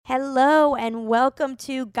Hello and welcome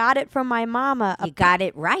to Got It From My Mama. You got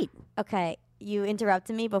it right. Okay, you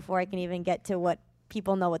interrupted me before I can even get to what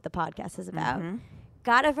people know what the podcast is about. Mm-hmm.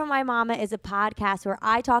 Got It From My Mama is a podcast where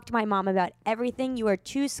I talk to my mom about everything you are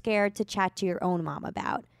too scared to chat to your own mom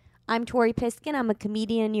about. I'm Tori Piskin. I'm a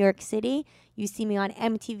comedian in New York City. You see me on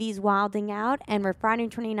MTV's Wilding Out and Refinery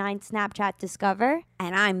 29 Snapchat Discover.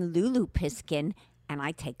 And I'm Lulu Piskin, and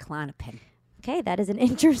I take Klonopin. Okay, that is an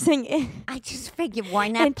interesting... I just figured, why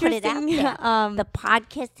not put it out there? The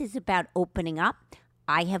podcast is about opening up.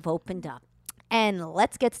 I have opened up. And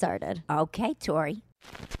let's get started. Okay, Tori.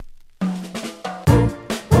 I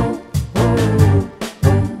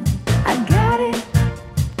got it.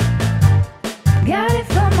 Got it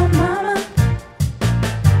from my mama.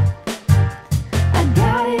 I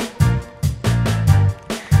got it.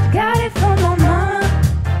 Got it from my mama.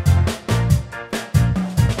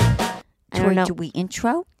 Tori, do we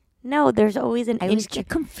intro? No, there's always an I always get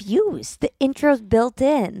confused. The intro's built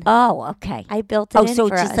in. Oh, okay. I built it in so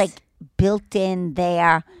for it's just us. like built in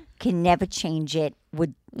there, can never change it.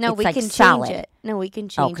 No, it's we like can solid. change it. No, we can Oh,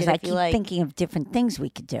 change because it I if you keep like. thinking of different things we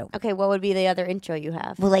could do. Okay, what would be the other intro you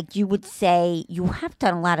have? Well, like you would say, you have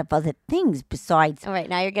done a lot of other things besides. All right,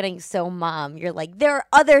 now you're getting so mom. You're like, there are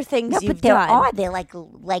other things No, you've but there done. are. They're like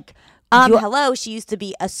you're- Hello, she used to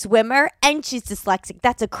be a swimmer and she's dyslexic.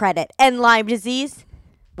 That's a credit. And Lyme disease.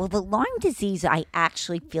 Well, the Lyme disease, I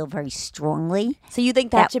actually feel very strongly. So you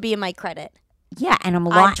think that should be in my credit? Yeah, and I'm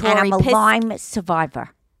a Tori Lyme survivor.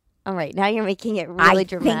 All right, now you're making it really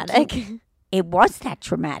dramatic. It was that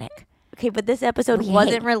traumatic. Okay, but this episode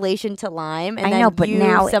wasn't in relation to Lyme, and I then know, but you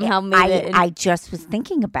now somehow made it. I just was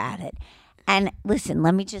thinking about it. And listen,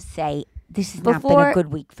 let me just say, this has not been a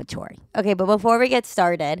good week for Tori. Okay, but before we get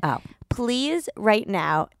started, please, right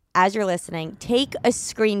now, as you're listening, take a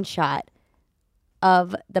screenshot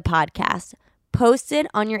of the podcast, post it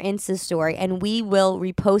on your Insta story, and we will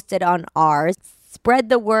repost it on ours. Spread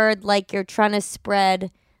the word like you're trying to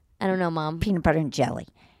spread, I don't know, Mom. Peanut butter and jelly.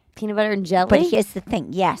 Peanut butter and jelly? But here's the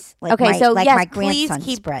thing, yes. Like okay, my please grandson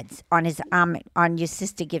keep spreads on his almond, on your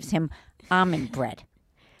sister gives him almond bread.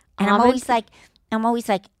 And Almond? I'm always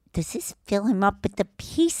like, does this fill him up? But the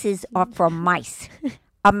pieces are for mice.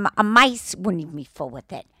 A mice wouldn't even be full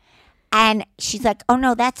with it. And she's like, oh,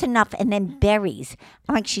 no, that's enough. And then berries.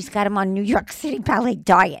 I'm like, she's got him on New York City ballet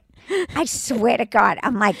diet. I swear to God.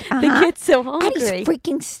 I'm like, The kid's so hungry. And he's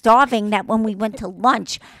freaking starving that when we went to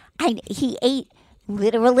lunch, he ate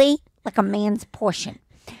literally like a man's portion.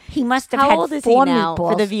 He must have How had old is 4 he now,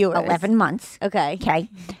 meatballs. for the viewers? 11 months. Okay. Okay.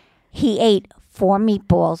 He ate 4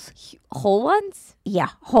 meatballs. Whole ones? Yeah,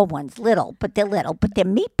 whole ones. Little, but they're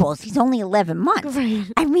meatballs. He's only 11 months. Right.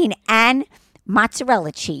 I mean, and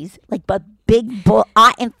mozzarella cheese, like a big bowl.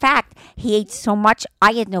 In fact, he ate so much,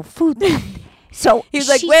 I had no food left. So He was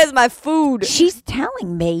like, where's my food? She's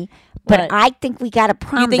telling me, but What? I think we got a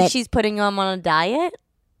problem. You think she's putting him on a diet?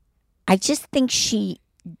 I just think she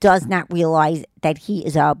does not realize that he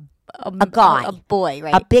is a guy. A boy,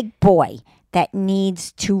 right? A big boy that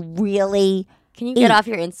needs to really Can you get off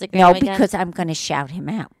your Instagram No, again? because I'm going to shout him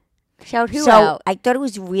out. Shout who So out? I thought it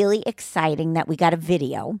was really exciting that we got a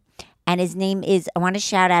video. And his name is, I want to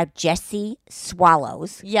shout out Jesse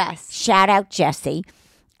Swallows. Yes. Shout out Jesse.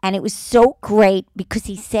 And it was so great because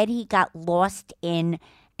he said he got lost in,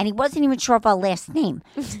 and he wasn't even sure of our last name,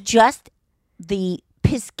 just the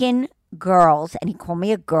Piskin girls, and he called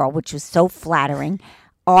me a girl, which was so flattering,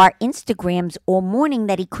 our Instagrams all morning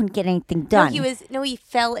that he couldn't get anything done. He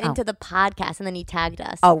fell into the podcast and then he tagged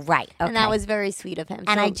us. Oh, right. Okay. And that was very sweet of him.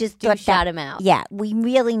 And So I just do thought shout him out. Yeah, we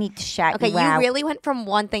really need to shout Okay, you out. you really went from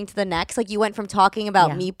one thing to the next. Like you went from talking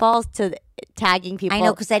about meatballs to tagging people. I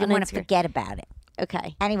know, because I didn't on want to Instagram. forget about it.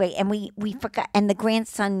 Okay. Anyway, and we forgot, and the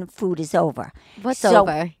grandson food is over. What's So,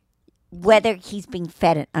 over? Whether he's being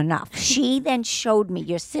fed enough. She then showed me,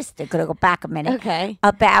 your sister, going to go back a minute, Okay.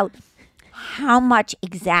 about how much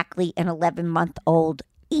exactly an 11-month-old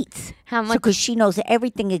eats. How much? Because she knows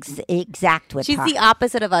everything exact with She's her. the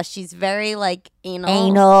opposite of us. She's very like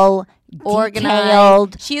Anal, organized.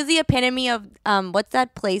 detailed. She is the epitome of what's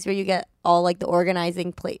that place where you get all like the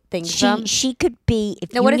organizing things from? She could be,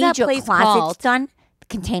 if No, you what is need that your place closet called? done,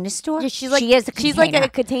 Container Store. Yeah, she's like she is a she's like a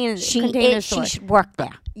container. container store. She should work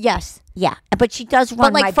there. Yes. Yeah, but she does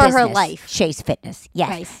run like my for her business, life. Shay's Fitness. Yes.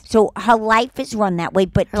 Nice. So her life is run that way,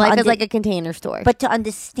 but Her life is like a container store. But to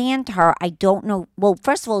understand her, I don't know. Well,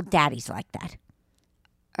 first of all, Daddy's like that.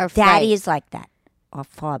 Our Daddy is like that. Our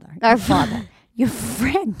father. Our Your father. Your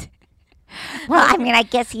friend. Well, I mean, I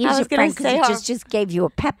guess he I is was your gonna friend because he say just gave you a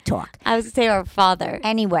pep talk. I was going to say our father.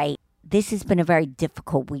 Anyway, this has been a very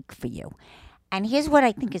difficult week for you. And here's what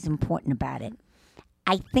I think is important about it.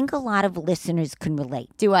 I think a lot of listeners can relate.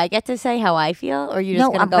 Do I get to say how I feel, or are you just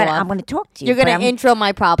No, going to go I'm on? going to talk to you. You're going but to intro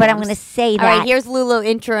my problems. But I'm going to say that. All right, here's Lulu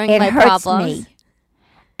introing it my hurts problems. me.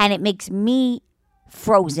 And it makes me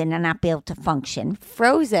frozen and not be able to function.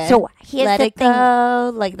 Frozen. So here's Let the it thing.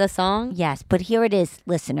 go, like the song. Yes, but here it is,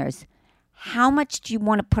 listeners. How much do you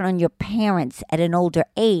want to put on your parents at an older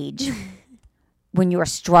age when you're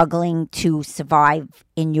struggling to survive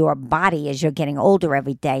in your body as you're getting older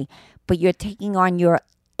every day, but you're taking on your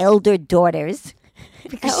elder daughters,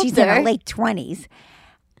 because she's in her Elder? late 20s,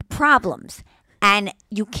 problems. And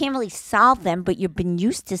you can't really solve them, but you've been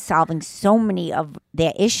used to solving so many of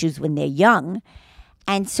their issues when they're young.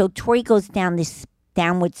 And so Tori goes down this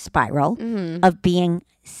downward spiral of being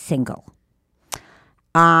single.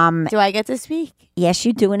 Do I get to speak? Yes,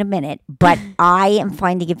 you do in a minute, but I am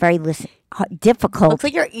finding it very difficult. Looks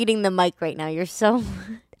like you're eating the mic right now. You're so.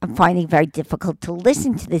 I'm finding it very difficult to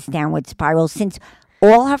listen to this downward spiral since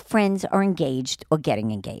all her friends are engaged or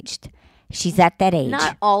getting engaged. She's at that age.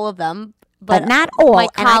 Not all of them, but not all. My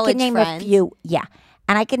and I college can name friends. a few. Yeah.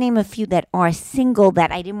 And I can name a few that are single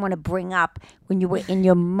that I didn't want to bring up when you were in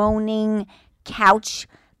your moaning, couch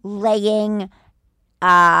laying,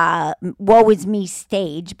 woe is me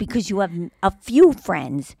stage, because you have a few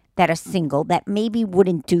friends that are single that maybe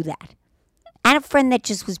wouldn't do that. And a friend that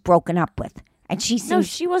just was broken up with. And she seems. No,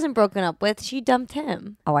 she wasn't broken up with. She dumped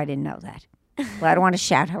him. Oh, I didn't know that. Well, I don't want to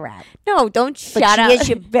shout her out. No, don't But shout she out. is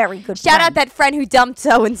your very good Shout friend. out that friend who dumped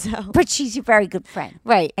so and so. But she's your very good friend.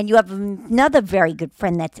 Right. And you have another very good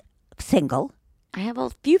friend that's single. I have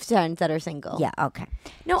a few friends that are single. Yeah, okay.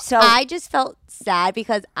 No, So- I just felt sad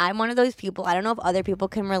because I'm one of those people. I don't know if other people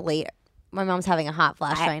can relate. My mom's having a hot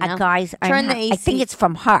flash right now. Guys, Turn the I think AC. it's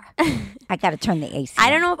from her. I got to turn the AC. I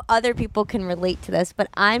don't know if other people can relate to this, but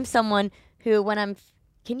I'm someone who, when I'm,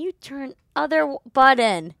 can you turn other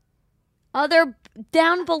button, other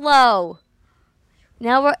down below?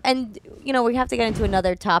 Now we're, and you know, we have to get into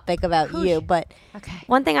another topic about you, but Okay.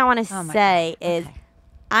 one thing I want to Oh my say God. is Okay.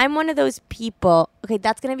 I'm one of those people. Okay,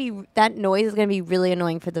 that noise is gonna be really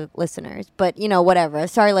annoying for the listeners, but you know, whatever.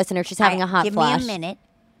 Sorry, listener, she's having a hot Give flash. me a minute.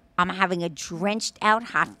 I'm having a drenched out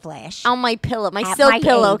hot flash. On my pillow, my At silk my age.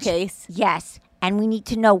 pillowcase. Yes. And we need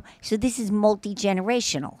to know. So this is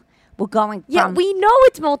multi-generational. We're going from. Yeah, we know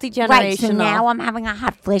it's multi-generational. Right. So now I'm having a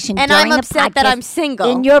hot flash. And I'm during the upset that podcast, I'm single.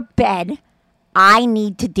 In your bed, I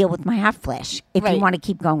need to deal with my hot flash if Right. you want to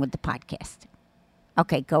keep going with the podcast.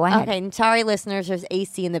 Okay, go ahead. Okay, and sorry, listeners, there's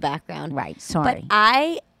AC in the background. Right, But sorry.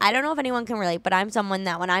 I don't know if anyone can relate, but I'm someone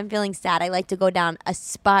that when I'm feeling sad, I like to go down a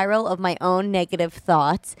spiral of my own negative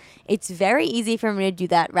thoughts. It's very easy for me to do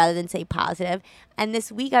that rather than say positive. And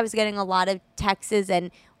this week I was getting a lot of texts and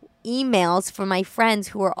emails from my friends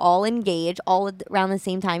who are all engaged, all around the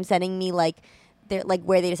same time, sending me like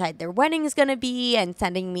where they decide their wedding is going to be and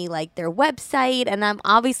sending me like their website. And I'm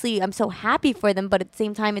so happy for them, but at the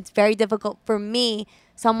same time, it's very difficult for me,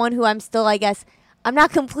 someone who I'm still, I guess, I'm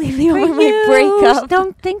not completely over my breakup.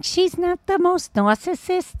 Don't think she's not the most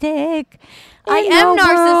narcissistic. I in am the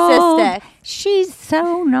narcissistic. world. She's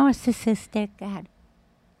so narcissistic. Go ahead.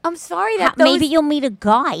 I'm sorry that Maybe you'll meet a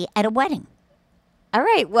guy at a wedding. All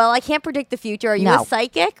right. Well, I can't predict the future. Are you No. a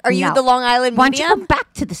psychic? Are you No. the Long Island Why don't you medium? go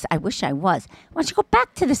back to this? I wish I was. Why don't you go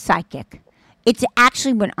back to the psychic? It's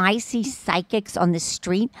actually when I see psychics on the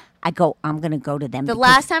street, I go, I'm going to go to them. The because-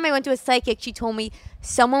 last time I went to a psychic, she told me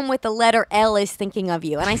someone with the letter L is thinking of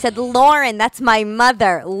you. And I said, Lauren, that's my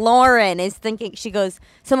mother. Lauren is thinking. She goes,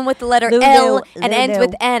 someone with the letter Lulu, L and ends Lulu.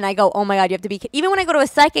 with N. I go, oh my God, you have to be. Even when I go to a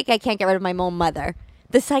psychic, I can't get rid of my own mother.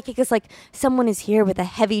 The psychic is like, someone is here with a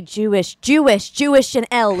heavy Jewish and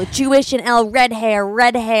L, red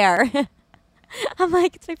hair. I'm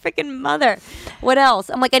like, it's my freaking mother. What else?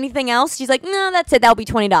 I'm like, anything else? She's like, no, that's it. That'll be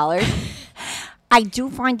 $20. I do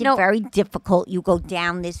find it No. very difficult. You go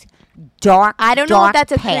down this dark, I don't know if dark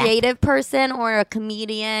that's a path. creative person or a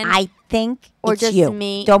comedian. I think Or it's just you.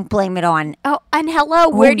 me. Don't blame it on. Oh, and hello,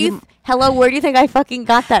 where do you think I fucking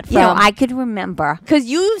got that from? You know, I could remember. Because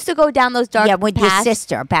you used to go down those dark With paths your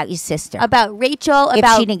sister, about your sister. about Rachel, If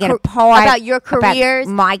about she didn't get a part, about your about careers.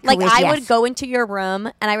 my like careers, I would yes. go into your room,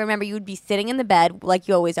 and I remember you would be sitting in the bed like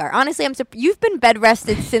you always are. Honestly, you've been bed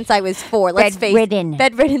rested since I was 4. Let's face Bedridden. it,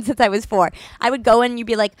 bedridden since I was 4. I would go in, and you'd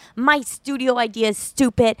be like, "My studio idea is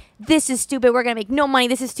stupid. This is stupid. We're gonna make no money.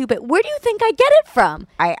 This is stupid." Where do you think I get it from?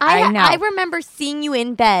 I know. I remember seeing you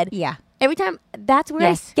in bed. Yeah. Every time, that's where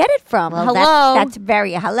Yes. I get it from. Well, Hello. That's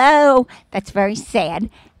very sad.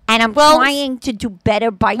 And I'm Well, trying to do better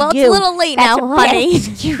by well, it's you. a little late That's now, a bad honey.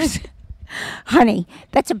 excuse. Honey,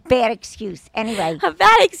 that's a bad excuse. Anyway, a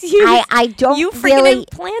bad excuse. I don't You freaking really.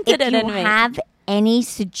 implanted if it you in me. have any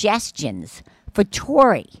suggestions for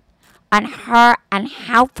Tori on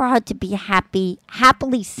how for her to be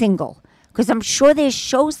happily single. Because I'm sure there's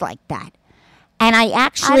shows like that. And I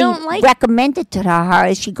actually don't like- recommend it to her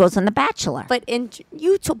as she goes on The Bachelor. But by Not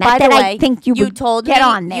the that way, I think you would told get me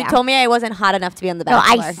on there. you told me I wasn't hot enough to be on The No,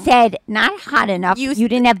 Bachelor. I said not hot enough. You You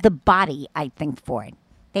didn't have the body, I think, for it.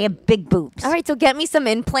 They have big boobs. All right, so get me some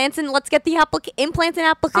implants and let's get the implants and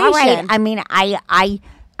application. All right. I mean, I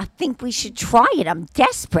think we should try it. I'm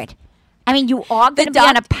desperate. I mean, you are going to be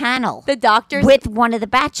on a panel the doctor's with one of the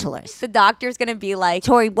bachelors. the doctor's gonna be like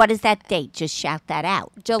Tori, what is that date? Just shout that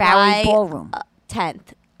out. July Barry Ballroom.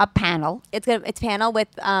 10th. A panel. It's panel with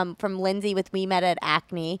from Lindsay with We Met at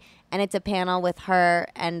Acme, and it's a panel with her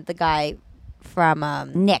and the guy from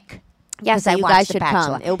Nick. Yes, Because you watched guys The should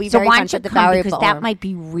Bachelor. come. It'll be so very why fun don't you at the come, Bowery because Ballroom. that might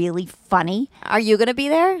be really funny. Are you gonna be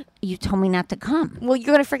there? You told me not to come. Well,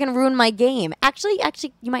 you're gonna freaking ruin my game. Actually,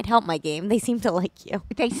 you might help my game. They seem to like you.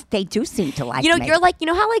 They do seem to like You know, me. you're like, you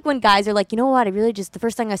know how like when guys are like, you know what, I really just the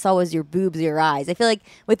first thing I saw was your boobs, or your eyes. I feel like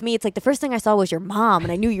with me, it's like the first thing I saw was your mom,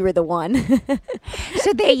 and I knew you were the one.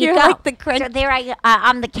 So there you You're go. like the So there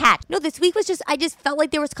I'm the cat. No, this week was I just felt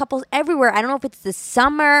like there was couples everywhere. I don't know if it's the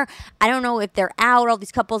summer. I don't know if they're out. All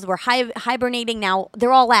these couples were hibernating now.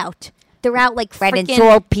 They're all out. They're out like Right, freaking. it's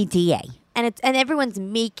all PDA. And everyone's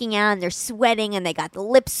making out and they're sweating and they got the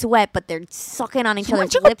lip sweat, but they're sucking on each So why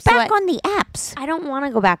other's don't you lip go back sweat. on the apps? I don't want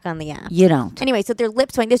to go back on the app. You don't. Anyway, so they're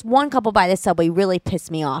lip sweating. This one couple by the subway really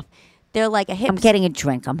pissed me off. They're like a hip. I'm getting a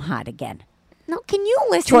drink. I'm hot again. No, can you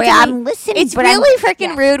listen Tori, to me? I'm listening, It's but really I'm-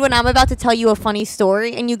 freaking yeah. rude when I'm about to tell you a funny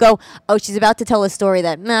story and you go, oh, she's about to tell a story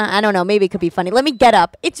that, I don't know, maybe it could be funny. Let me get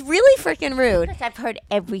up. It's really freaking rude. Because I've heard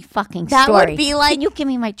every fucking That story. would be like- Can you give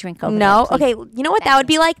me my drink over No? there, please? Okay, you know what that would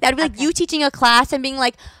be like? That would be like you teaching a class and being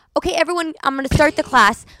like, okay, everyone, I'm going to start the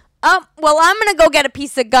class. Oh, well, I'm going to go get a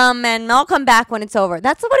piece of gum and I'll come back when it's over.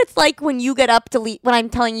 That's what it's like when you get up to when I'm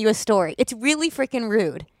telling you a story. It's really freaking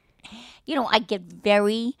rude. You know, I get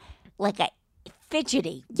very,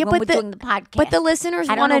 fidgety Yeah, when but we're doing the podcast. But the listeners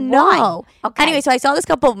I don't want to know why. know. Okay. Anyway, so I saw this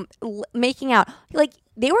couple making out. Like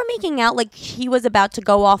they were making out like he was about to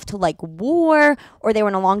go off to like war, or they were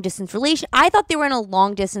in a long distance relation. I thought they were in a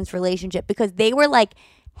long distance relationship because they were like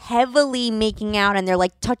heavily making out and they're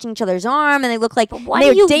like touching each other's arm and they look like why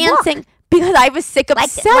they're do you dancing. look? Because I have a sick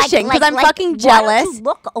obsession. Because I'm fucking Why jealous. don't you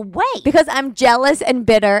look away. Because I'm jealous and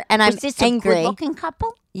bitter and I'm Was this angry. a good-looking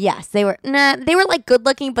couple? Yes, they were. Nah, they were like good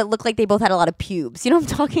looking, but looked like they both had a lot of pubes. You know what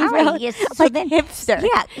I'm talking All right, about? yes, so like then- hipster.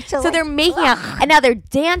 Yeah, So, so they're like, making out, and now they're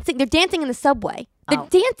dancing. They're dancing in the subway. They're Oh.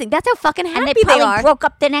 dancing. That's how fucking happy And they they probably are. broke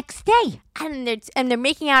up the next day. And they're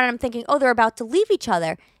making out, and I'm thinking, oh, they're about to leave each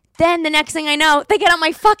other. Then the next thing I know, they get on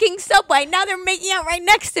my fucking subway. Now they're making out right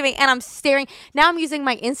next to me, and I'm staring. Now I'm using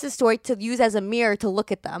my Insta story to use as a mirror to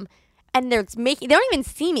look at them, and they don't even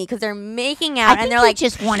see me because they're making out, I think and they're you like,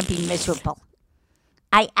 just want to be miserable.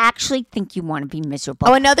 I actually think you want to be miserable.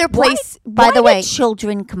 oh, another place. Why By the do way,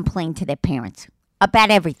 children complain to their parents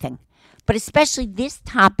about everything, but especially this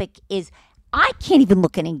topic is I can't even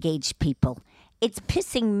look at engaged people. It's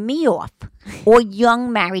pissing me off, or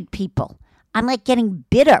young married people. I'm like getting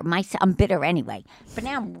bitter. I'm bitter anyway, but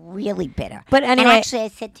now I'm really bitter. But and anyway- actually, I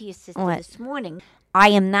said to your sister What? this morning, I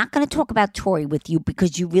am not going to talk about Tori with you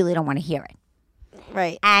because you really don't want to hear it.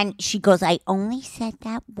 right. And she goes, I only said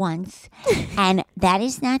that once, and that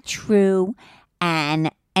is not true.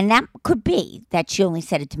 And that could be that she only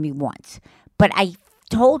said it to me once. But I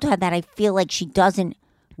told her that I feel like she doesn't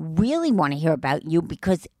really want to hear about you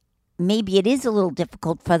because maybe it is a little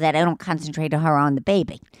difficult for that I don't concentrate her on the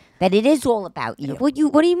baby. That it is all about you. What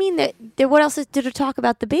do you mean that? What else is there to talk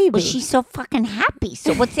about the baby? Well, she's so fucking happy.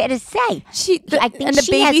 So what's there to say? I think and the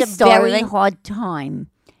she has baby's a very starving. hard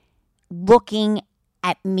time looking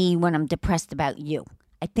at me when I'm depressed about you.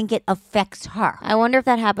 I think it affects her. I wonder if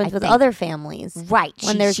that happens I with think. other families. Right.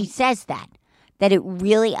 When She, there's- she says that it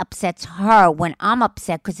really upsets her when I'm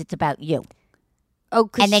upset because it's about you. Oh,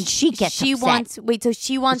 'cause And then she gets She upset, wants. Wait. So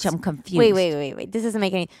she wants. I'm confused. Wait. This doesn't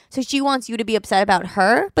make any. So she wants you to be upset about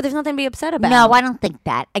her, but there's nothing to be upset about. No, I don't think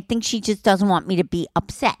that. I think she just doesn't want me to be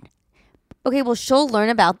upset. Okay. Well, she'll learn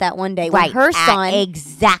about that one day Right. when her son,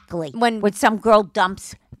 exactly. when- some girl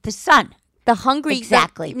dumps the son. the hungry.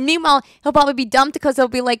 Exactly. Meanwhile, he'll probably be dumped because he'll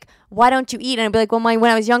be like, "Why don't you eat?" And I'll be like, "Well, when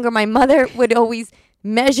I was younger, my mother would always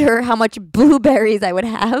measure how much blueberries I would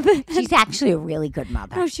have." She's actually a really good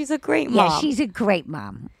mother. Oh, she's a great Yeah, mom. she's a great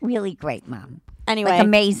mom. Really great mom. Anyway, Like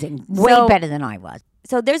amazing. Way so- better than I was.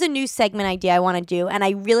 So there's a new segment idea I want to do, and I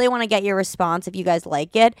really want to get your response if you guys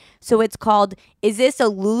like it. So it's called, is this a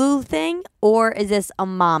Lulu thing or is this a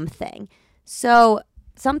mom thing? So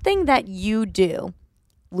something that you do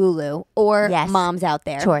Lulu, or Yes. moms out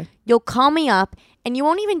there. Sure. You'll call me up and you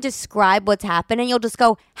won't even describe what's happening. You'll just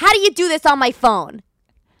go, how do you do this on my phone?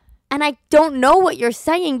 And I don't know what you're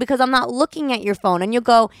saying because I'm not looking at your phone. And you'll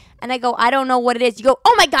go, and I go, I don't know what it is. You go,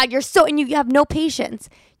 oh my God, and you have no patience.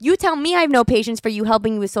 You tell me I have no patience for you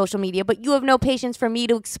helping me with social media, but you have no patience for me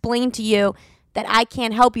to explain to you that I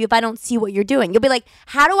can't help you if I don't see what you're doing. You'll be like,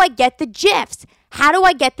 how do I get the GIFs? How do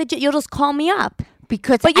I get the GIFs? You'll just call me up. But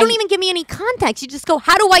you don't even give me any context. You just go,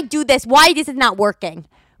 how do I do this? Why this is not working?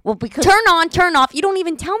 Well, because Turn on, turn off. You don't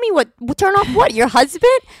even tell me what. Turn off what? Your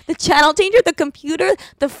husband? The channel changer? The computer?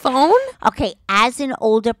 The phone? okay, as an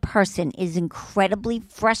older person, is incredibly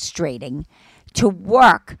frustrating to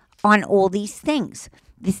work on all these things.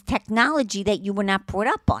 This technology that you were not brought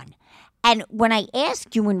up on. And when I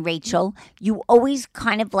ask you and Rachel, you always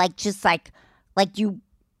kind of like you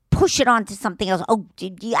push it onto something else. Oh,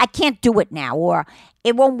 I can't do it now, or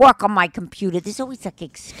it won't work on my computer. There's always like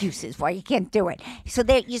excuses why you can't do it. So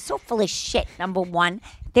you're so full of shit, number one.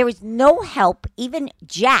 There is no help. Even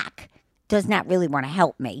Jack does not really want to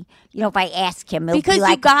help me. You know, if I ask him, Because be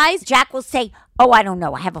like, you guys- Jack will say, oh, I don't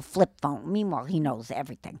know. I have a flip phone. Meanwhile, he knows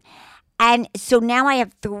everything. And so now I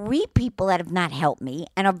have 3 people that have not helped me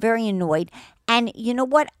and are very annoyed. And you know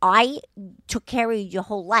what? I took care of you your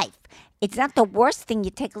whole life. It's not the worst thing.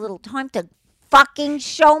 You take a little time to fucking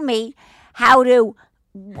show me how to.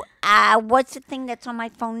 What's the thing that's on my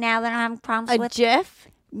phone now that I'm having problems A with? GIF?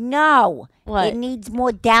 No. What? It needs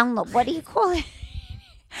more download. What do you call it?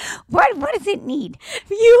 What does it need?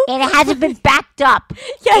 You? It hasn't been backed up.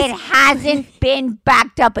 Yes. It hasn't been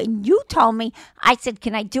backed up. And you told me, I said,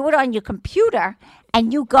 can I do it on your computer?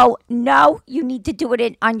 And you go, no, you need to do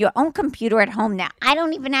it on your own computer at home now. I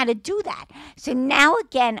don't even know how to do that. So now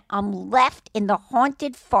again, I'm left in the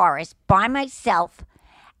haunted forest by myself,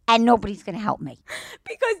 and nobody's going to help me.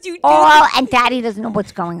 Because you do. And Daddy doesn't know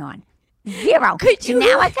what's going on. Zero. Could So you-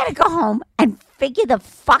 now I got to go home and figure the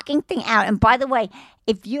fucking thing out. And by the way,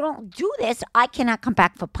 if you don't do this, I cannot come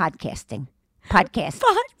back for podcast. Podcast.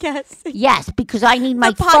 Yes, because I need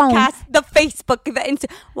my The phone. podcast, the Facebook, the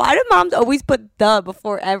Insta. Why do moms always put the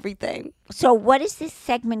before everything? So what is this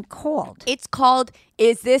segment called? It's called,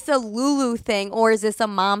 is this a Lulu thing or is this a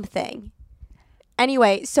mom thing?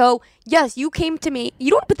 Anyway, so yes, you came to me.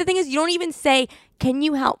 You don't, but the thing is, you don't even say, can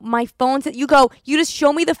you help? My phone's, you go, you just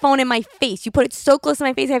show me the phone in my face. You put it so close to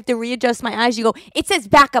my face, I have to readjust my eyes. You go, it says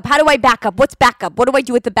backup. How do I back up? What's backup? What do I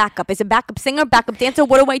do with the backup? Is it backup singer, backup dancer?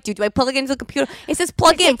 What do I do? Do I plug it into the computer? It says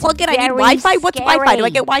plug in. I need very Wi-Fi. What's Wi-Fi? Do I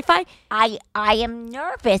scary. get Wi-Fi? I am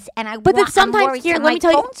nervous, and But then I'm sometimes- worried here, that let my me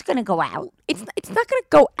tell you- phone's going to go out. It's not going to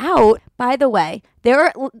go out. By the way,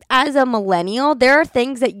 as a millennial, there are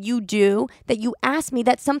things that you do that you ask me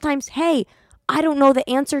that sometimes, hey, I don't know the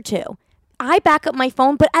answer to. I back up my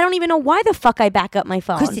phone, but I don't even know why the fuck I back up my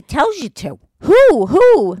phone. Because it tells you to.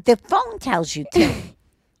 Who? The phone tells you to.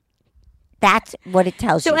 That's what it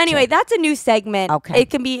tells you So anyway, to. that's a new segment. Okay. It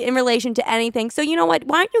can be in relation to anything. So you know what?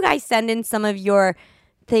 Why don't you guys send in some of your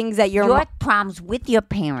things that Your problems with your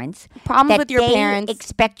parents. Problems that with your they parents.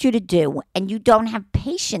 expect you to do, and you don't have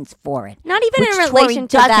patience for it. not even which in Tori relation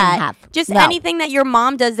to doesn't that. have. Just No. anything that your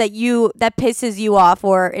mom does that pisses you off,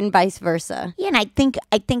 or and vice versa. Yeah, and I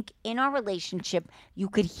think in our relationship, you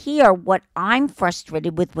could hear what I'm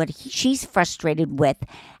frustrated with, what she's frustrated with,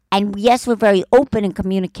 and yes, we're very open in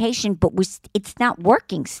communication, but it's not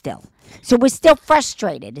working still. So we're still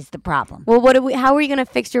frustrated. Is the problem? Well, how are you going to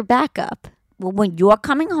fix your backup? Well, when you're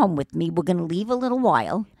coming home with me, we're going to leave a little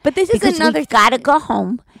while. But this is because another we've got to go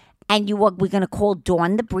home, and we're going to call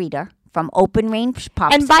Dawn the breeder from Open Range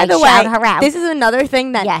Pups. And by the shout way, her out. this is another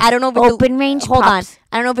thing that Yes. I don't know if it's Open range Hold on, pups.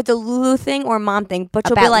 I don't know if it's a Lulu thing or a mom thing, but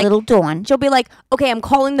she'll about be like, little Dawn. she'll be like, okay, I'm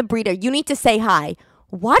calling the breeder. You need to say hi.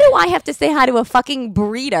 Why do I have to say hi to a fucking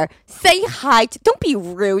breeder? Say hi. Don't be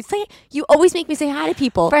rude. You always make me say hi to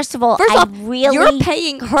people. First of all, you're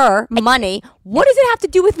paying her money. What does it have to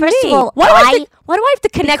do with me? of all, why do I have to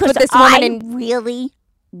connect with because this woman? I And really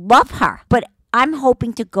love her, but I'm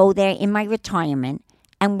hoping to go there in my retirement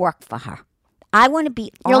and work for her. I want to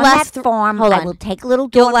be Your on last that farm. hold I on. will take little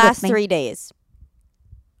Dawn you'll last with me. 3 days.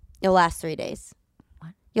 You'll last 3 days.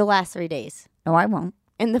 What? You'll last 3 days. No, I won't.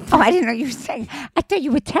 In the Oh, I didn't know you were saying. I thought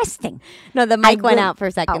you were testing. No, the mic went will- out for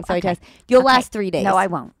a second, Oh, so I okay. test. You'll Okay. last 3 days. No, I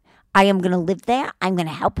won't. I am going to live there. I'm going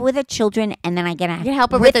to help her with her children, and then I'm going to You're gonna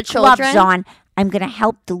help her with her gloves children? on. I'm going to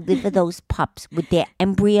help deliver those pups with their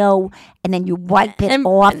embryo, and then you wipe it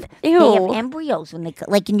off. They have Ew. embryos when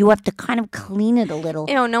and you have to kind of clean it a little.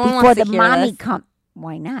 Ew, no one before wants to the hear mommy this. come.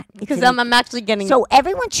 Why not? Because I'm actually getting. So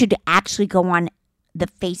everyone should actually go on the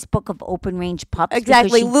Facebook of Open Range Pups.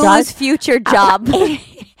 Exactly, because she Lulu's does- future job.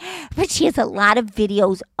 But she has a lot of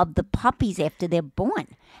videos of the puppies after they're born.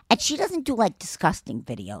 And she doesn't do like disgusting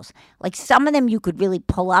videos. Like some of them you could really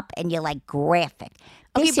pull up and you're like graphic.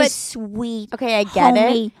 Okay, This but- is sweet. Okay, I get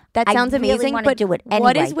homey. it. That I sounds really amazing. wanna But do it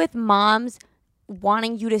what is anyway. with moms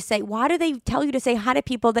wanting you to say? Why do they tell you to say hi to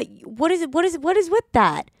people? That what is it? What is with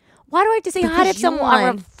that? Why do I have to say hi to Because you are a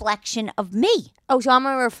someone? reflection of me. Oh, so I'm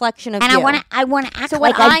a reflection of And you. I want to act So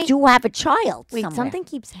when like I I- do have a child Wait, somewhere. something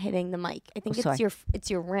keeps hitting the mic. I think sorry. it's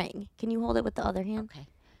your ring. Can you hold it with the other hand?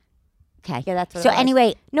 Okay. Yeah, that's what So it was.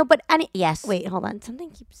 anyway, No, but yes. wait, hold on.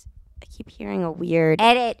 I keep hearing a weird.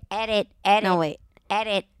 Edit. No, wait.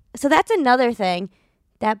 Edit. So that's another thing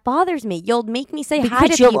that bothers me. You'll make me say hi to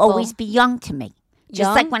Because you'll people. always be young to me. Just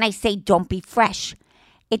Young? like when I say don't be fresh.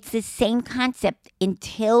 It's the same concept.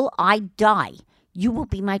 Until I die, you will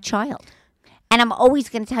be my child. And I'm always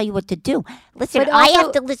going to tell you what to do. Listen, But I also-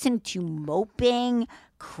 have to listen to moping,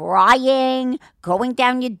 crying, going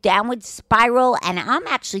down your downward spiral. And I'm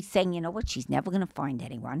actually saying, you know what? She's never going to find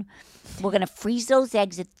anyone. We're going to freeze those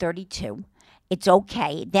eggs at 32. It's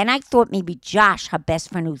okay. Then I thought maybe Josh, her best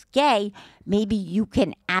friend who's gay, maybe you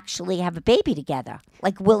can actually have a baby together.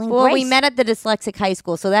 Like Will and Well, Grace. we met at the dyslexic high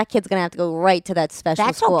school, so that kid's gonna have to go right to that special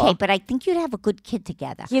That's school. okay, but I think you'd have a good kid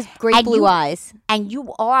together. He has great And blue you- eyes. And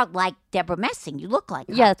you are like Deborah Messing. You look like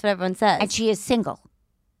her. Yeah, that's what everyone says. And she is single.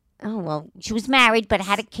 oh well, She was married but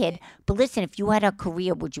had a kid. But listen, if you had a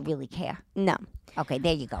career, would you really care? no. Okay,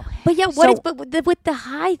 there you go. But yeah, So- but with the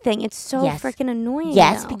high thing, it's so Yes. freaking annoying.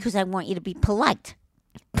 Yes, now. because I want you to be polite.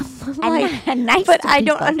 Like, and nice but to I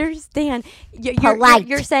don't people. understand. Polite.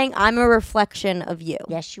 You're saying I'm a reflection of you.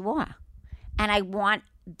 Yes, you are. And I want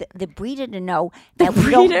the breeder to know that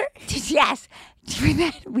we don't. breeder? Yes.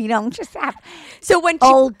 We don't just have So when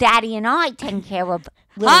old daddy and I taking care of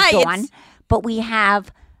little Hi, Dawn, it's- but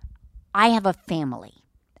I have a family.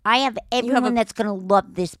 I have everyone that's going to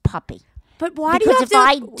love this puppy. But why Because do you have if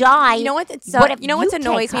to? I die, you know what? what if you know what you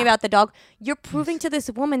annoys take me her? about the dog? You're proving to this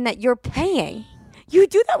woman that you're paying. You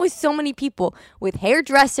do that with so many people, with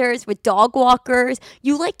hairdressers, with dog walkers.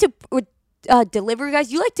 You like to with delivery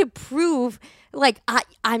guys. You like to prove like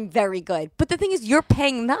I'm very good. But the thing is, you're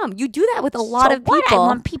paying them. You do that with a lot So of what? people. I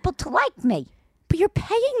want people to like me. But you're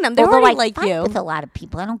paying them. They Although already I like fight you. with a lot of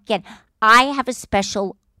people. I don't get. I have a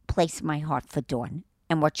special place in my heart for Dawn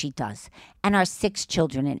and what she does, and our 6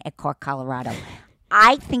 children in Eckhart, Colorado.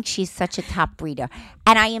 I think she's such a top breeder,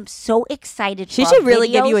 and I am so excited. She for should our really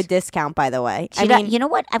give you a videos. discount, by the way. She you know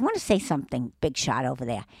what? I want to say something. Big shot over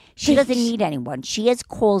there. She doesn't need anyone. She has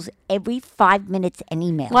calls every 5 minutes and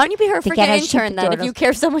emails. Why don't you be her to get freaking her intern then? If sheepadoodles. you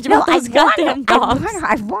care so much No, about those goddamn dogs.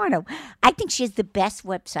 I want to. I think she has the best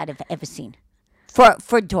website I've ever seen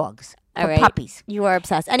for dogs, for All right. puppies. You are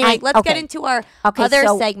obsessed. Anyway, And- let's get okay. into our Okay, other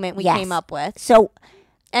so- segment we yes. came up with. So,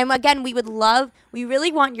 And again, we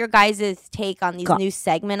really want your guys' take on these Gu- new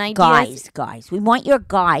segment ideas. guys, we want your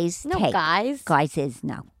guys' No, take. guys. Guys is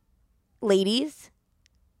no, Ladies.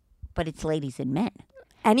 but it's ladies and men.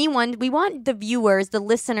 Anyone. We want the viewers, the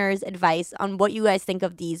listeners' advice on what you guys think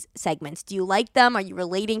of these segments. Do you like them? Are you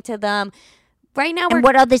relating to them? Right now, we're And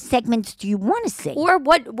what other segments do you want to see? or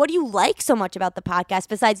what do you like so much about the podcast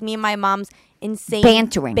besides me and my mom's insane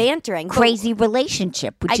Bantering. But- Crazy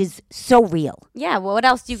relationship, which is so real. Yeah, well, what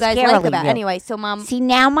else do you guys like Scarily about? real. Anyway, so mom, See,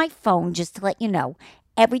 now my phone, just to let you know,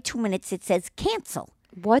 every 2 minutes it says cancel.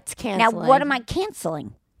 what's canceling? Now, what am I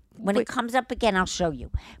canceling? When it comes up again, I'll show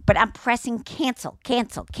you. But I'm pressing cancel,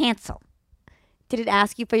 cancel, cancel. Did it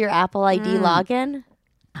ask you for your Apple ID Mm. login?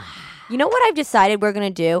 You know what I've decided we're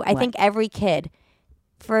going to do? I What? think every kid,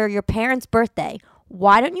 for your parents' birthday,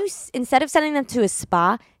 why don't you, instead of sending them to a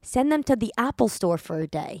spa, send them to the Apple store for a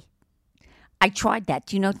day? I tried that.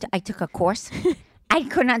 Do you know I took a course? I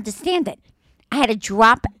couldn't understand it. I had to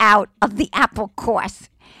drop out of the Apple course.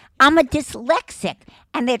 I'm a dyslexic,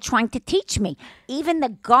 and they're trying to teach me. Even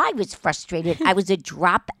the guy was frustrated. I was a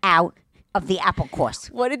drop out of the Apple course.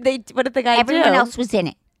 What did the guy Everyone do? else was in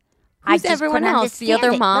it. Who's just everyone couldn't else? The understand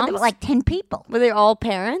other it. No, there moms? were like 10 people. Were they all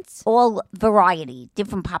parents? All variety,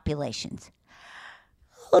 different populations.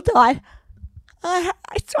 Hold on. I'm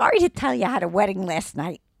sorry to tell you I had a wedding last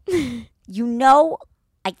night. You know,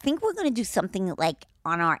 I think we're going to do something like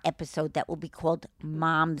on our episode that will be called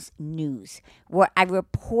Mom's News, where I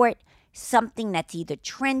report something that's either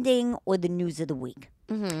trending or the news of the week.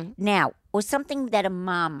 Mm-hmm. Now, or something that a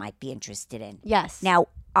mom might be interested in. Yes. Now,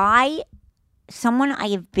 someone I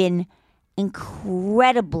have been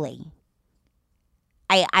incredibly,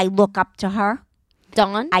 I look up to her.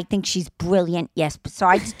 Dawn? I think she's brilliant. Yes,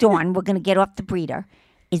 besides Dawn, we're going to get off the breeder,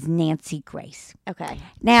 is Nancy Grace. Okay.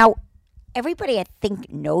 Now, everybody I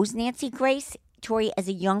think knows Nancy Grace. Tori, as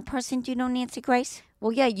a young person, do you know Nancy Grace?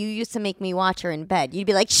 Well, yeah, you used to make me watch her in bed. You'd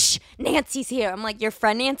be like, shh, Nancy's here. I'm like, your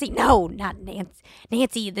friend Nancy? No, not Nancy.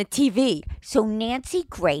 Nancy, the TV. So Nancy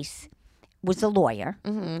Grace was a lawyer,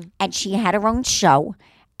 and she had her own show,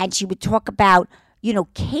 and she would talk about,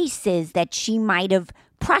 cases that she might have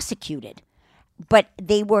prosecuted. But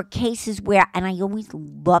they were cases where, and I always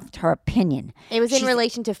loved her opinion. It was in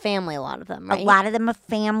relation to family, a lot of them, right? A lot of them are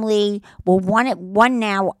family. Well, one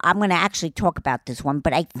now, I'm going to actually talk about this one,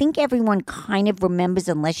 but I think everyone kind of remembers,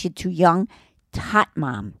 unless you're too young, Tot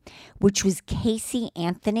Mom, which was Casey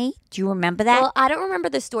Anthony. Do you remember that? Well, I don't remember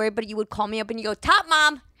the story, but you would call me up and you go, Top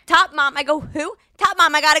Mom, Top Mom. I go, who? Top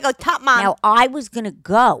Mom, I got to go, Top Mom. Now, I was going to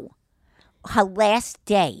go her last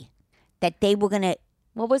day that they were going to.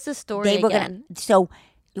 What was the story again?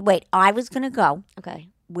 I was going to go. Okay.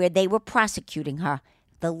 Where they were prosecuting her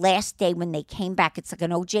the last day when they came back. It's like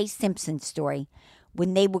an O.J. Simpson story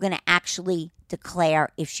when they were going to actually declare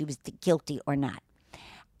if she was guilty or not.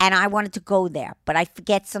 And I wanted to go there, but I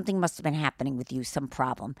forget something must have been happening with you, some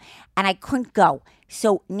problem. And I couldn't go.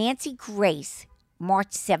 So Nancy Grace, March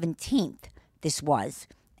 17th, this was,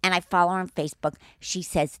 and I follow her on Facebook. She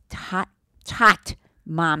says, Tot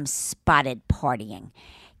Mom spotted partying.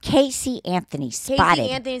 Casey Anthony spotted. Casey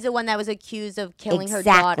Anthony's the one that was accused of killing her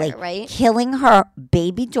daughter, right? Killing her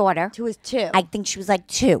baby daughter. Who was 2. I think she was like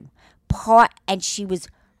 2. And she was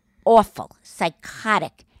awful,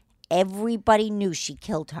 psychotic. Everybody knew she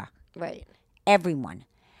killed her. Right. Everyone.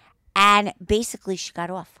 And basically she got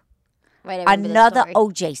off. Right. I remember Another the story.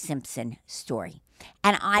 O.J. Simpson story.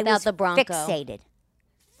 And I About was the Bronco.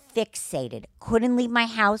 Fixated. Couldn't leave my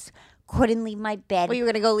house. Couldn't leave my bed. Well, you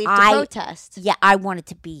were going to go leave to protest. Yeah, I wanted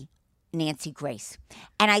to be Nancy Grace.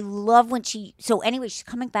 And I love when so anyway, she's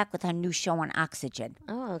coming back with her new show on Oxygen.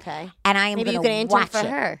 Oh, okay. And I am Maybe going you to could watch intern for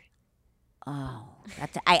it. her. Oh,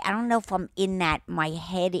 I don't know if I'm in that. My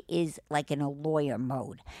head is like in a lawyer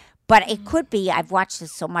mode. But it could be. I've watched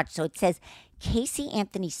this so much. So it says, Casey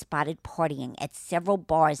Anthony spotted partying at several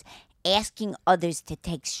bars, asking others to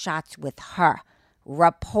take shots with her.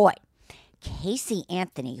 Report. Casey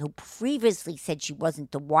Anthony, who previously said she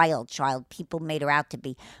wasn't the wild child people made her out to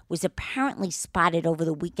be, was apparently spotted over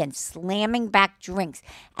the weekend slamming back drinks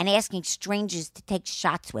and asking strangers to take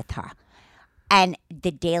shots with her. And the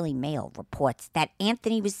Daily Mail reports that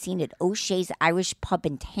Anthony was seen at O'Shea's Irish pub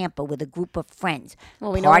in Tampa with a group of friends,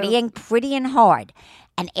 partying pretty and hard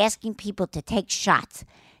and asking people to take shots.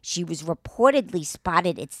 She was reportedly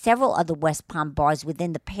spotted at several other West Palm bars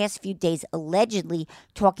within the past few days, allegedly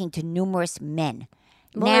talking to numerous men.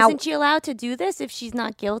 Well, now, isn't she allowed to do this if she's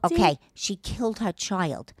not guilty? Okay, she killed her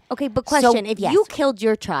child. Okay, but question, if yes. you killed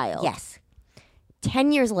your child, Yes.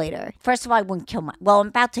 10 years later. First of all, I wouldn't kill I'm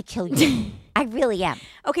about to kill you. I really am.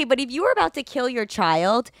 Okay, but if you were about to kill your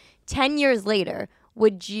child 10 years later,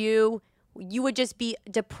 would you would just be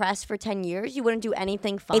depressed for 10 years? You wouldn't do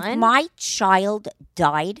anything fun? If my child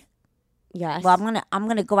died, yes. well, I'm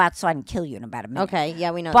gonna go outside and kill you in about a minute. Okay,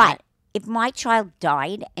 yeah, we know But that. if my child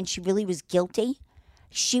died and she really was guilty,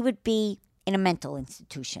 she would be in a mental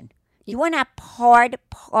institution. You are not hard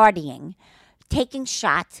partying, taking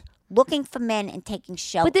shots, looking for men, and taking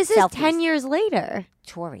selfies. But this is 10 years later.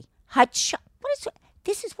 Tori,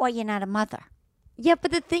 this is why you're not a mother. Yeah,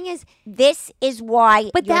 but the thing is, This is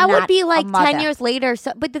why. but you're that would not be a like mother. 10 years later.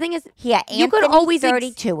 So, but the thing is, Yeah, you could Anthony, always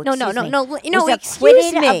 32. No, excuse me, no, was excuse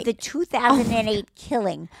acquitted me. of the 2008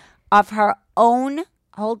 killing of her own.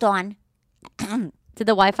 Hold on, Did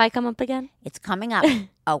the Wi-Fi come up again? it's coming up.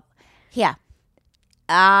 Oh, yeah.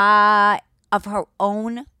 Of her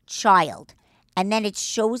own child, and then it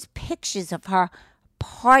shows pictures of her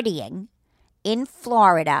partying in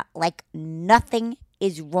Florida like nothing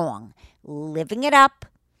is wrong, living it up.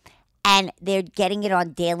 And they're getting it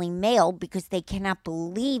on Daily Mail because they cannot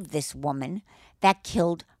believe this woman that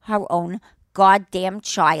killed her own goddamn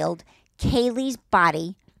child. Kaylee's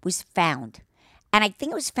body was found. And I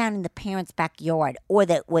think it was found in the parents' backyard or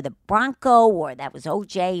the Bronco, or that was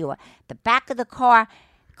OJ, or the back of the car.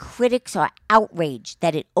 Critics are outraged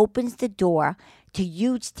that it opens the door to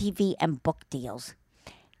huge TV and book deals.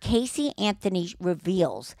 Casey Anthony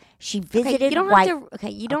reveals she visited. Okay, you don't White. have to. Okay,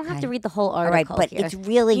 you don't have Okay. to read the whole All right, article. but here. it's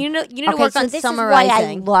really you need to okay, work so on this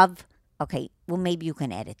summarizing. is why I love. Okay, well maybe you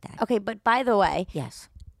can edit that. Okay, but by the way, Yes.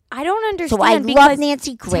 I don't understand. So I because love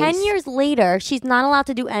Nancy Grace. 10 years later, she's not allowed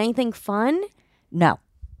to do anything fun. No.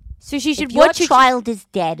 So she should. If your What should child is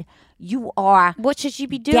dead, You are What should she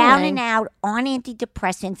be doing? down and out on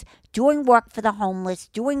antidepressants, doing work for the homeless,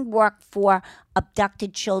 doing work for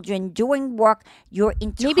abducted children, doing work your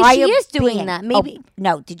entire Maybe she is doing being. that. Maybe- Oh,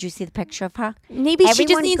 no, did you see the picture of her? Maybe she just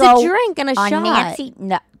Everyone needs go a drink and a on shot. Nancy,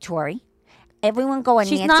 no, Tori. Everyone go on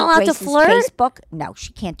She's Nancy not allowed to Grace's flirt? Facebook. No,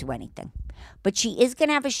 she can't do anything. But she is going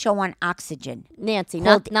to have a show on Oxygen. Nancy,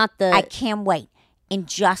 called not the. I can't wait.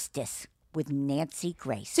 Injustice with Nancy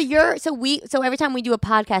Grace. So every time we do a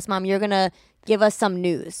podcast, Mom, you're gonna give us some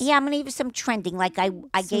news. Yeah, I'm going to give you some trending. Like I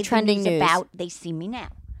gave trending the news news. about They See Me Now.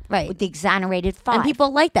 Right. With the exonerated 5. And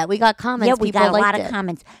people like that. We got comments. Yeah, we people got a lot liked of it.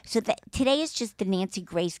 comments. So today is just the Nancy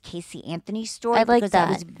Grace Casey Anthony story. I like because I that.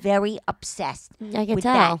 was very obsessed I can with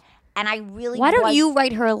tell. that. And I really Why don't was- you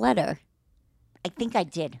write her a letter? I think I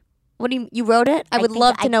did. What do you wrote it? I would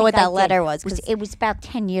love to know what that letter was. 'Cause It was about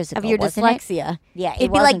 10 years ago, of your wasn't it? dyslexia. Yeah, it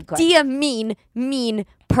It'd be wasn't like, good. dear mean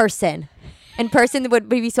person. And person would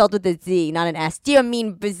be spelled with a Z, not an S. Dear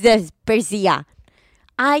mean Berzia.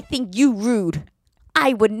 I think you rude.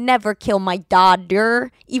 I would never kill my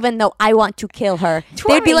daughter, even though I want to kill her.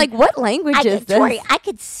 They'd be Tori, like, what language is this? Tori, I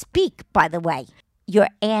could speak, by the way. Your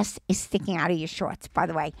ass is sticking out of your shorts, by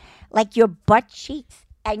the way. Like your butt cheeks.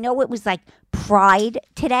 I know it was like Pride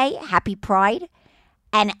today, Happy Pride.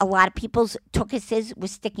 And a lot of people's tuchuses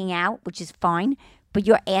was sticking out, which is fine. But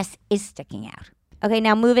your ass is sticking out. Okay,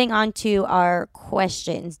 now moving on to our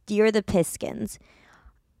questions. Dear the Piskins.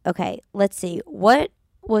 Okay, let's see. What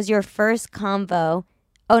was your first convo?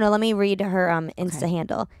 Oh, no, let me read her Insta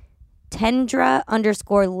handle.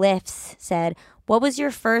 Tendra_lifts said, what was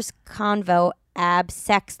your first convo ab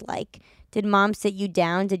sex like? Did mom sit you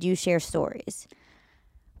down? Did you share stories?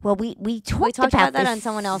 Well, we talked talked about that this on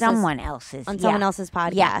someone else's- someone else's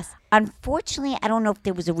podcast. Yeah. Unfortunately, I don't know if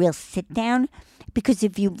there was a real sit down because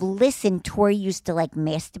if you've listened, Tori used to like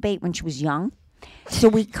masturbate when she was young. So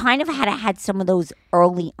we kind of had some of those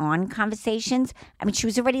early on conversations. I mean, she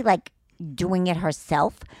was already like doing it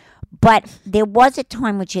herself, but there was a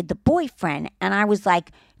time when she had the boyfriend, and I was like,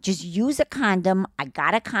 just use a condom. I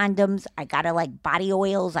got a condoms. I got a like body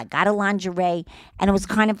oils. I got a lingerie, and it was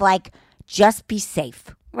kind of like, just be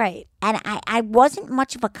safe. Right. And I wasn't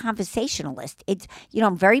much of a conversationalist. It's,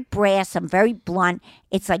 I'm very brass. I'm very blunt.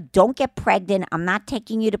 It's like, don't get pregnant. I'm not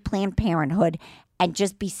taking you to Planned Parenthood, and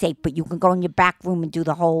just be safe. But you can go in your back room and do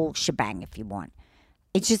the whole shebang if you want.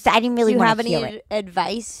 It's just, I didn't really Do you have want to any hear it.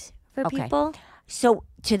 advice for Okay. people? So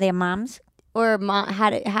to their moms, Or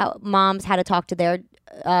how moms had to talk to their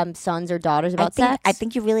sons or daughters about sex? I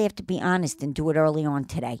think you really have to be honest and do it early on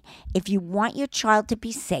today. If you want your child to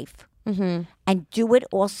be safe, and do it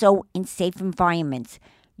also in safe environments,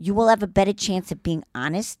 you will have a better chance of being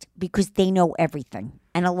honest because they know everything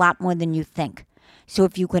and a lot more than you think. So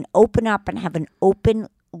if you can open up and have an open,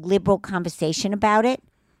 liberal conversation about it,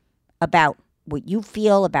 about what you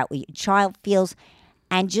feel, about what your child feels,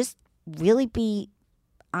 and just really be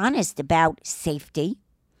honest about safety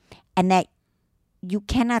and that you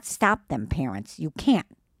cannot stop them, parents. You can't.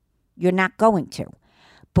 You're not going to.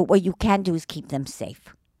 But what you can do is keep them safe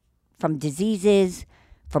from diseases,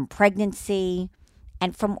 from pregnancy,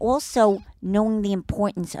 and from also knowing the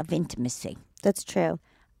importance of intimacy. That's true.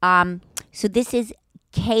 So this is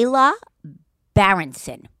Kayla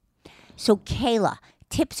Berenson. So Kayla,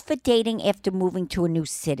 tips for dating after moving to a new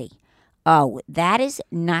city. Oh, that is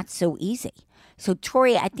not so easy. So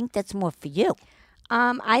Tori, I think that's more for you.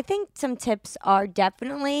 I think some tips are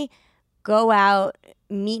definitely go out,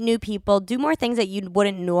 meet new people, do more things that you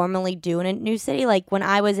wouldn't normally do in a new city. Like when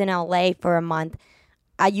I was in LA for a month,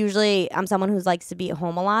 I'm someone who likes to be at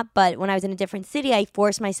home a lot, but when I was in a different city, I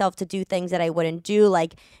forced myself to do things that I wouldn't do,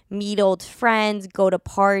 like meet old friends, go to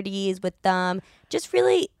parties with them. Just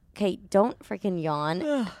really, okay, don't freaking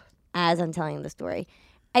yawn as I'm telling the story.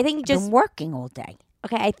 I think I've just, been working all day.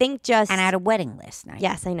 okay, I think just, And I had a wedding last night.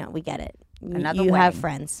 yes, I know, we get it. Another you have wedding.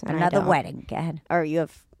 friends. and I Another don't. wedding. Go ahead. Or you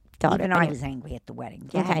have daughter. Even I Anyway. was angry at the wedding.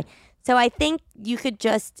 Go Okay. ahead. So I think you could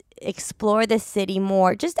just explore the city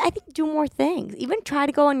more. Just, I think, do more things. Even try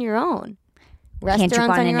to go on your own. Can't you go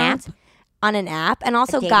Restaurants on your an own. app? On an app. And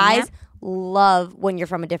also, dating guys app? love when you're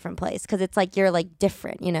from a different place because it's like you're like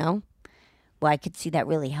different, you know? Well, I could see that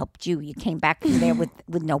really helped you. You came back from there with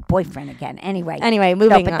no boyfriend again. Anyway, Anyway,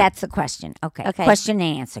 moving but on. that's the question. Okay. Okay. Question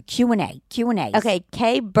and answer. Q&A. Q&A. Okay,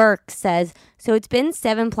 Kay Burke says, so it's been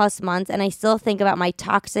 7+ months and I still think about my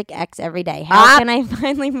toxic ex every day. How can I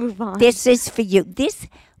finally move on? This is for you. This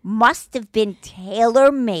must have been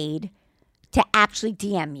tailor-made to actually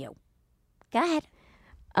DM you. Go ahead.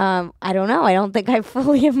 I don't know. I don't think I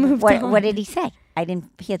fully have moved on. What did he say? I didn't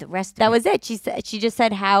hear the rest of That it. was it. She just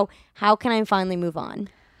said, how can I finally move on?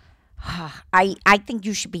 I think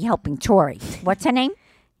you should be helping Tori. What's her name?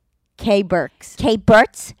 Kay Burks. Kay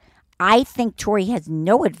Burtz. I think Tori has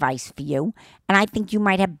no advice for you, and I think you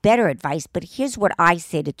might have better advice. But here's what I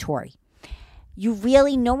say to Tori.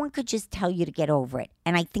 No one could just tell you to get over it.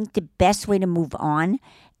 And I think the best way to move on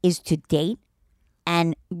is to date.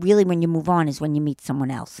 And really, when you move on is when you meet someone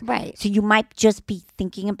else. Right. So you might just be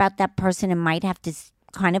thinking about that person and might have to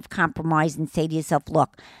kind of compromise and say to yourself,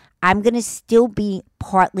 look, I'm going to still be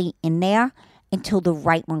partly in there until the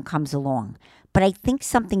right one comes along. But I think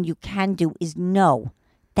something you can do is know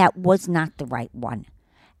that was not the right one.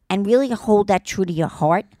 And really hold that true to your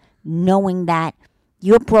heart, knowing that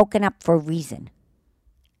you're broken up for a reason.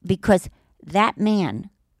 Because that man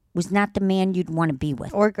was not the man you'd want to be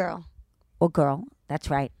with. Or girl. Or girl. That's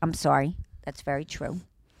right. I'm sorry. That's very true.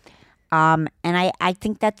 And I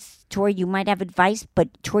think that's, Tori, you might have advice, but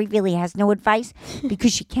Tori really has no advice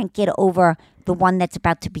because she can't get over the one that's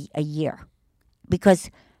about to be a year. Because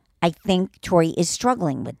I think Tori is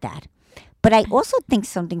struggling with that. But I also think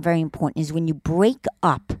something very important is when you break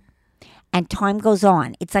up and time goes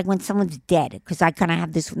on, it's like when someone's dead, because I kind of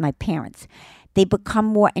have this with my parents. They become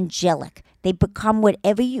more angelic. They become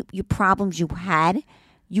whatever your problems you had,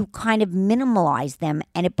 you kind of minimalize them,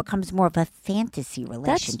 and it becomes more of a fantasy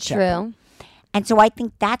relationship. That's true. And so I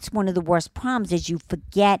think that's one of the worst problems is you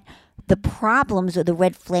forget the problems or the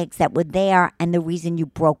red flags that were there and the reason you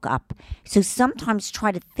broke up. So sometimes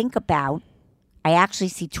try to think about, I actually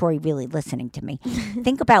see Tori really listening to me.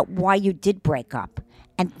 Think about why you did break up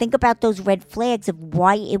and think about those red flags of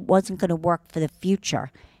why it wasn't going to work for the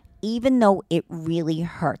future, even though it really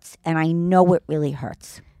hurts. And I know it really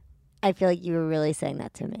hurts. I feel like you were really saying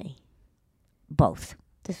that to me. Both.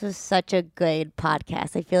 This was such a good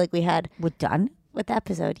podcast. I feel like we had... We're done? With the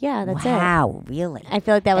episode. Yeah, that's it. Wow, really? I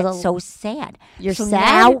feel like that was so sad. You're so sad?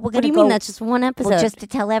 Now we're what gonna do you go, mean that's just one episode? Well, just to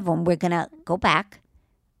tell everyone, we're going to go back,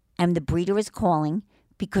 and the breeder is calling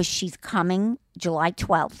because she's coming July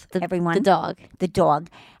 12th, everyone. The dog.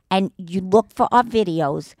 And you look for our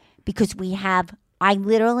videos because I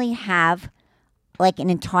literally have like an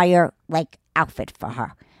entire like outfit for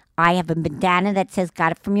her. I have a bandana that says,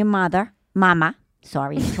 got it from your mama.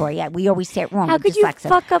 Sorry, Tori. We always say it wrong. How could you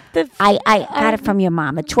fuck up the... I got it from your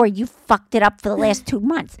mama. Tori, you fucked it up for the last 2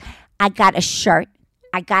 months. I got a shirt.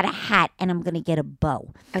 I got a hat. And I'm going to get a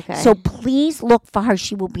bow. Okay. So please look for her.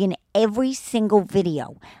 She will be in every single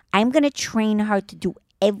video. I'm going to train her to do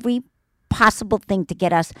every possible thing to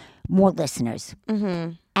get us more listeners.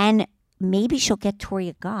 Mm-hmm. And maybe she'll get Tori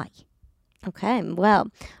a guy. Okay, well,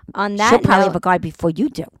 on that she'll probably note, have a guy before you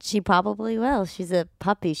do. She probably will. She's a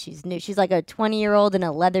puppy. She's new. She's like a 20-year-old in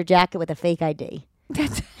a leather jacket with a fake ID.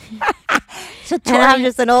 So Tori, and I'm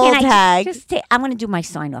just an old hag. I'm going to do my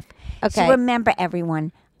sign off. Okay. So remember,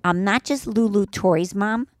 everyone, I'm not just Lulu Tori's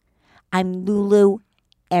mom. I'm Lulu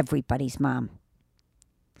everybody's mom.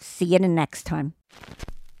 See you the next time.